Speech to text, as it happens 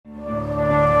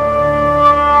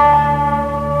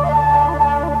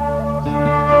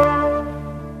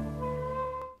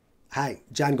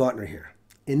John Gautner here.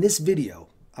 In this video,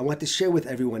 I want to share with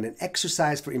everyone an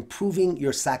exercise for improving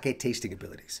your sake tasting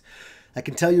abilities. I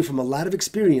can tell you from a lot of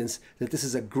experience that this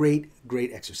is a great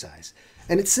exercise.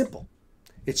 And it's simple.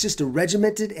 It's just a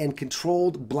regimented and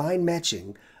controlled blind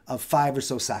matching of 5 or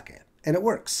so sake. And it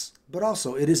works, but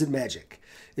also it isn't magic.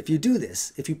 If you do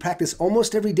this, if you practice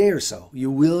almost every day or so,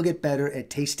 you will get better at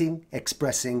tasting,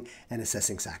 expressing, and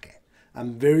assessing sake.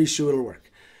 I'm very sure it'll work,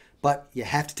 but you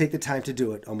have to take the time to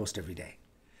do it almost every day.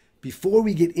 Before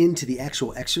we get into the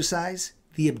actual exercise,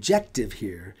 the objective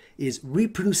here is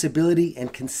reproducibility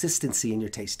and consistency in your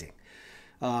tasting.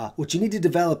 What you need to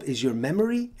develop is your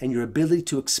memory and your ability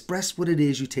to express what it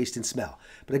is you taste and smell.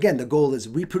 But again, the goal is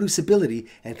reproducibility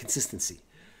and consistency.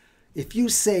 If you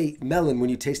say melon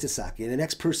when you taste a sake and the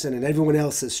next person and everyone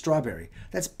else says strawberry,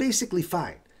 that's basically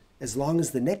fine. As long as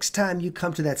the next time you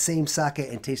come to that same sake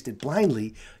and taste it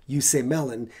blindly, you say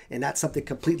melon and not something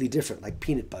completely different like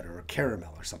peanut butter or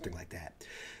caramel or something like that.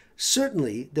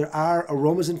 Certainly, there are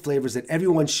aromas and flavors that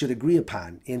everyone should agree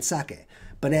upon in sake.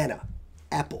 Banana,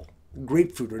 apple,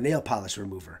 grapefruit or nail polish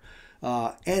remover,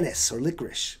 anise or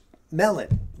licorice,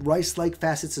 melon, rice-like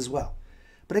facets as well.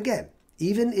 But again,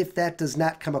 even if that does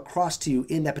not come across to you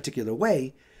in that particular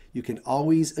way, you can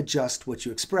always adjust what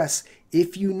you express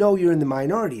if you know you're in the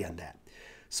minority on that.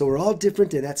 So we're all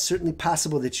different, and that's certainly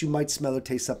possible that you might smell or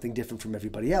taste something different from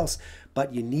everybody else,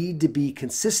 but you need to be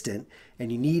consistent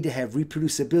and you need to have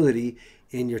reproducibility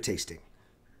in your tasting.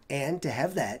 And to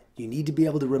have that, you need to be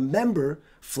able to remember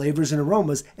flavors and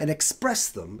aromas and express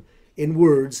them in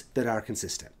words that are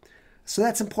consistent. So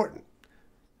that's important.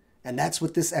 And that's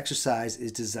what this exercise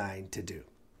is designed to do.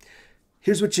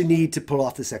 Here's what you need to pull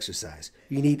off this exercise.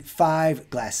 You need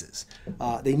 5 glasses.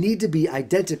 They need to be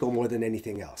identical more than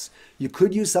anything else. You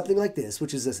could use something like this,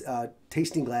 which is a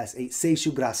tasting glass, a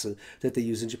seishu glass that they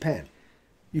use in Japan.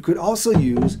 You could also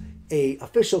use an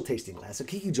official tasting glass, a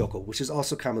kikijoko, which is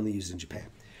also commonly used in Japan.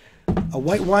 A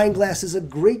white wine glass is a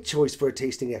great choice for a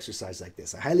tasting exercise like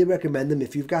this. I highly recommend them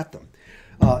if you've got them.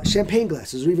 Champagne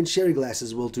glasses or even sherry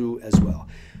glasses will do as well.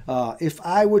 If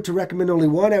I were to recommend only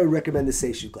one, I would recommend the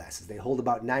seishu glasses. They hold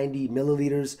about 90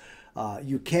 milliliters.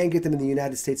 You can get them in the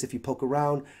United States if you poke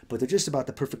around, but they're just about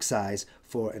the perfect size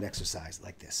for an exercise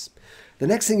like this. The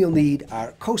next thing you'll need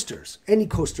are coasters. Any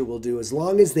coaster will do as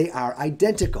long as they are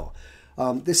identical.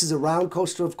 This is a round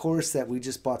coaster, of course, that we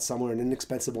just bought somewhere, an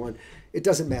inexpensive one. It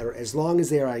doesn't matter as long as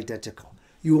they are identical.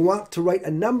 You will want to write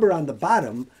a number on the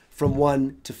bottom from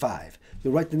 1 to 5.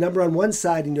 You'll write the number on one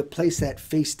side and you'll place that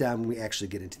face down when we actually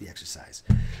get into the exercise.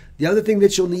 The other thing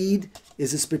that you'll need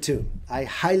is a spittoon. I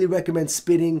highly recommend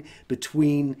spitting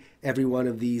between every one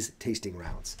of these tasting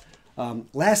rounds.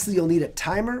 Lastly, you'll need a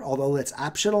timer, although that's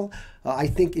optional. I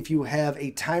think if you have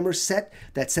a timer set,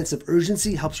 that sense of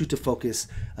urgency helps you to focus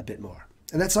a bit more.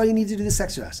 And that's all you need to do this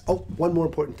exercise. Oh, one more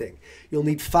important thing. You'll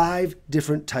need 5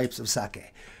 different types of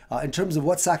sake. In terms of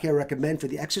what sake I recommend for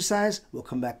the exercise, we'll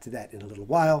come back to that in a little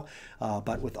while.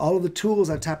 But with all of the tools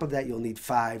on top of that, you'll need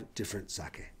 5 different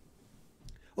sake.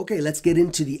 Okay, let's get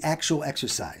into the actual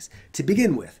exercise. To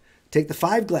begin with, take the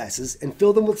 5 glasses and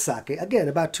fill them with sake, again,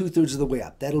 about 2/3 of the way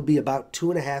up. That'll be about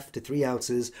 2.5 to 3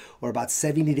 ounces, or about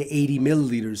 70 to 80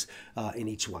 milliliters in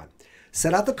each one.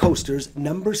 Set out the coasters,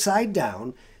 number side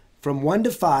down, from 1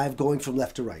 to 5, going from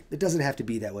left to right. It doesn't have to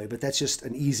be that way, but that's just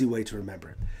an easy way to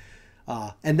remember it.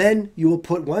 And then you will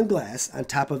put 1 glass on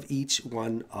top of each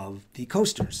one of the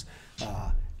coasters.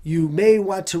 You may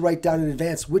want to write down in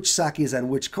advance which sake is on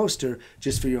which coaster,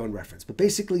 just for your own reference. But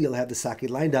basically, you'll have the sake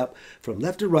lined up from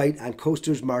left to right on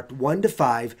coasters marked 1 to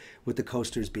 5, with the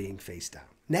coasters being face down.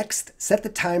 Next, set the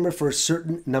timer for a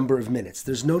certain number of minutes.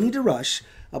 There's no need to rush,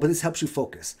 but this helps you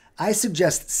focus. I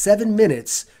suggest 7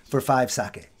 minutes for 5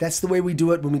 sake. That's the way we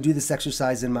do it when we do this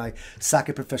exercise in my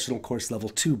Sake Professional Course Level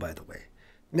 2, by the way.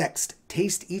 Next,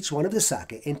 taste each one of the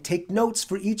sake and take notes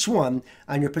for each one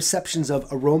on your perceptions of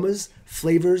aromas,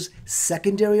 flavors,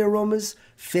 secondary aromas,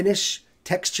 finish,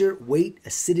 texture, weight,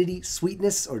 acidity,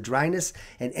 sweetness or dryness,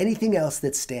 and anything else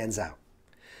that stands out.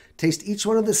 Taste each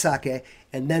one of the sake,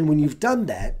 and then when you've done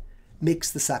that, mix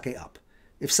the sake up.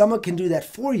 If someone can do that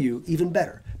for you, even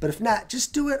better. But if not,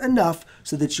 just do it enough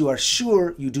so that you are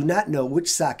sure you do not know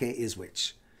which sake is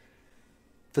which.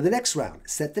 For the next round,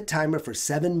 set the timer for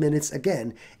 7 minutes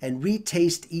again and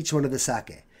retaste each one of the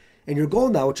sake. And your goal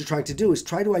now, what you're trying to do, is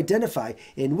try to identify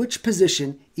in which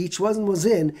position each one was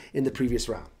in the previous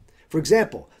round. For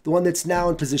example, the one that's now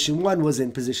in position 1 was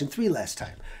in position 3 last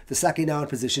time. The sake now in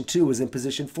position 2 was in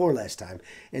position 4 last time,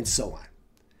 and so on.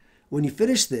 When you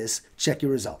finish this, check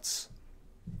your results.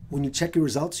 When you check your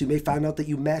results, you may find out that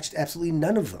you matched absolutely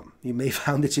none of them. You may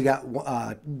find that you got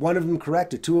one of them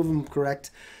correct or 2 of them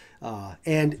correct.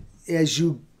 And as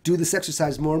you do this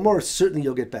exercise more and more, certainly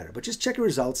you'll get better. But just check your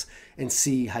results and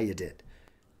see how you did.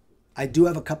 I do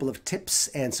have a couple of tips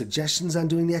and suggestions on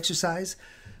doing the exercise.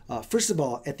 First of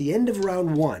all, at the end of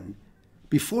round 1,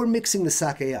 before mixing the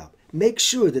sake up, make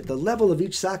sure that the level of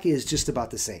each sake is just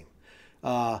about the same.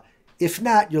 If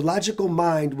not, your logical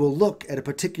mind will look at a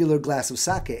particular glass of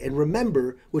sake and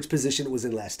remember which position it was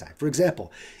in last time. For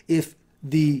example, if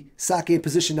the sake in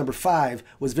position number 5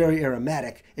 was very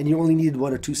aromatic and you only needed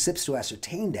 1 or 2 sips to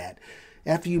ascertain that,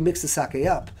 after you mix the sake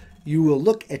up, you will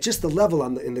look at just the level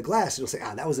in the glass and you'll say,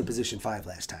 that was in position 5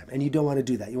 last time. And you don't want to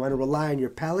do that. You want to rely on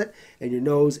your palate and your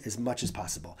nose as much as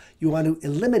possible. You want to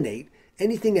eliminate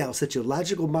anything else that your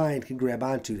logical mind can grab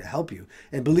onto to help you.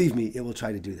 And believe me, it will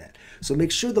try to do that. So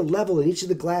make sure the level in each of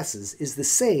the glasses is the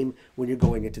same when you're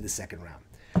going into the second round.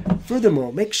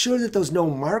 Furthermore, make sure that there's no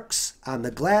marks on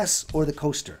the glass or the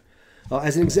coaster.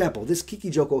 As an example, this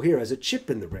Kikijoko here has a chip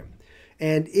in the rim.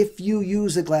 And if you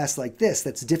use a glass like this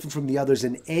that's different from the others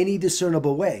in any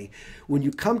discernible way, when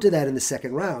you come to that in the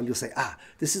second round, you'll say,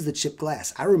 this is the chipped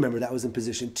glass. I remember that was in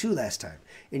position 2 last time.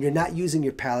 And you're not using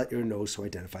your palate or your nose to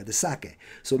identify the sake.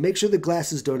 So make sure the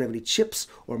glasses don't have any chips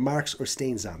or marks or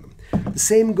stains on them. The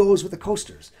same goes with the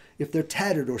coasters. If they're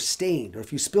tattered or stained, or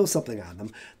if you spill something on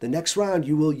them, the next round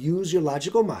you will use your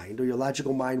logical mind, or your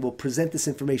logical mind will present this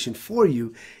information for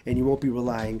you, and you won't be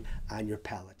relying on your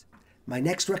palate. My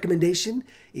next recommendation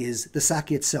is the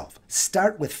sake itself.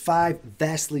 Start with 5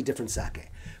 vastly different sake.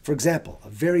 For example, a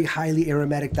very highly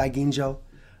aromatic daiginjo,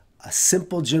 a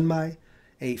simple junmai,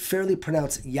 a fairly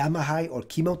pronounced yamahai or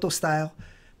kimoto style,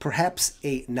 perhaps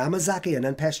a namazake, an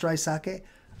unpasteurized sake,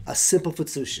 a simple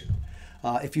futsushin.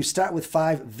 If you start with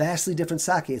 5 vastly different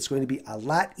sake, it's going to be a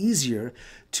lot easier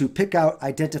to pick out,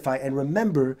 identify, and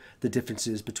remember the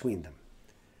differences between them.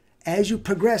 As you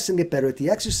progress and get better at the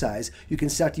exercise, you can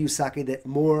start to use sake that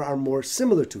are more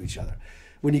similar to each other.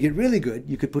 When you get really good,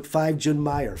 you could put 5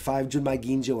 junmai or 5 junmai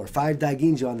ginjo or 5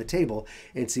 daiginjo on the table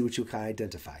and see what you can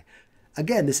identify.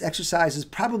 Again, this exercise is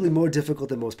probably more difficult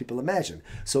than most people imagine.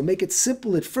 So make it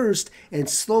simple at first and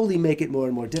slowly make it more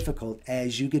and more difficult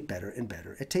as you get better and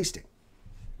better at tasting.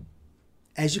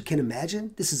 As you can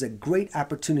imagine, this is a great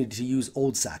opportunity to use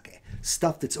old sake,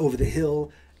 stuff that's over the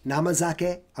hill,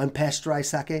 namazake, unpasteurized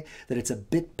sake, that it's a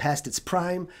bit past its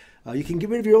prime. You can get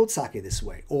rid of your old sake this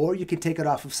way, or you can take it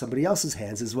off of somebody else's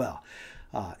hands as well.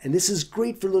 And this is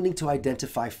great for learning to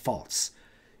identify faults.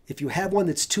 If you have one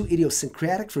that's too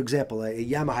idiosyncratic, for example, a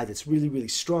yamahai that's really, really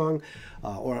strong,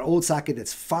 or an old sake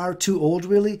that's far too old,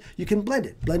 really, you can blend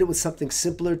it. Blend it with something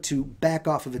simpler to back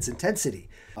off of its intensity.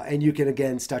 And you can,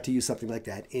 again, start to use something like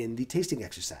that in the tasting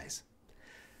exercise.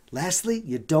 Lastly,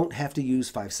 you don't have to use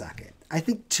 5 sake. I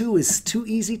think 2 is too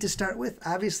easy to start with,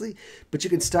 obviously, but you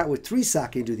can start with 3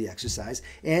 sake and do the exercise.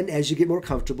 And as you get more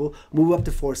comfortable, move up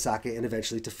to 4 sake and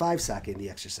eventually to 5 sake in the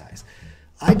exercise.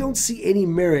 I don't see any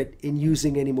merit in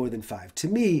using any more than 5. To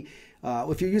me,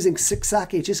 if you're using 6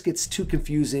 sake, it just gets too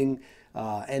confusing,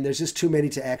 and there's just too many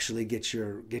to actually get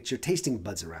your tasting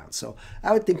buds around. So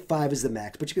I would think 5 is the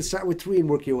max, but you can start with 3 and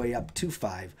work your way up to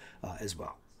 5 as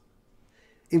well.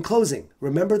 In closing,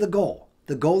 remember the goal.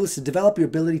 The goal is to develop your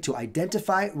ability to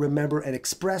identify, remember, and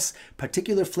express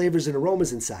particular flavors and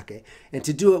aromas in sake, and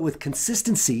to do it with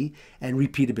consistency and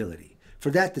repeatability. For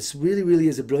that, this really, really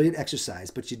is a brilliant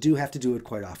exercise, but you do have to do it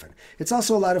quite often. It's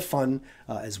also a lot of fun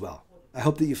as well. I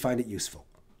hope that you find it useful.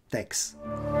 Thanks.